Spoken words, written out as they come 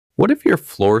What if your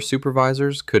floor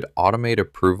supervisors could automate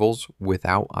approvals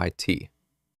without IT?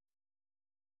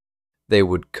 They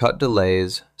would cut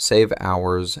delays, save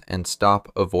hours, and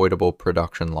stop avoidable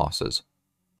production losses.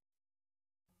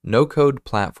 No-code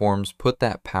platforms put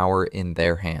that power in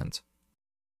their hands.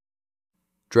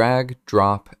 Drag,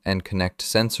 drop, and connect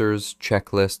sensors,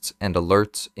 checklists, and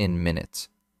alerts in minutes.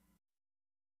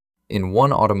 In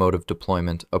one automotive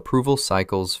deployment, approval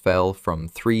cycles fell from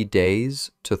 3 days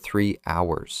to 3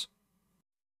 hours.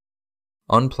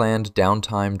 Unplanned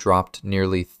downtime dropped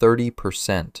nearly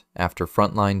 30% after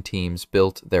frontline teams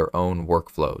built their own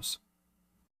workflows.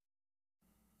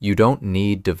 You don't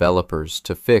need developers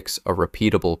to fix a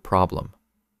repeatable problem.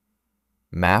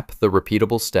 Map the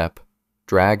repeatable step,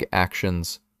 drag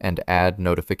actions, and add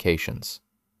notifications.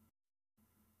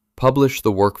 Publish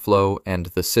the workflow and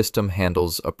the system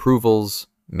handles approvals,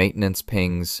 maintenance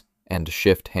pings, and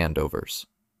shift handovers.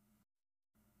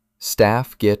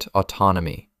 Staff get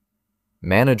autonomy.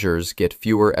 Managers get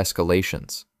fewer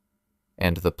escalations,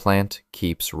 and the plant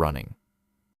keeps running.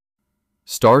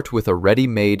 Start with a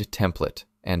ready-made template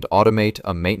and automate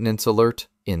a maintenance alert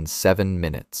in 7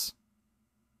 minutes.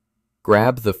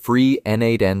 Grab the free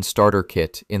N8N starter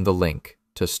kit in the link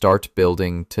to start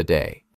building today.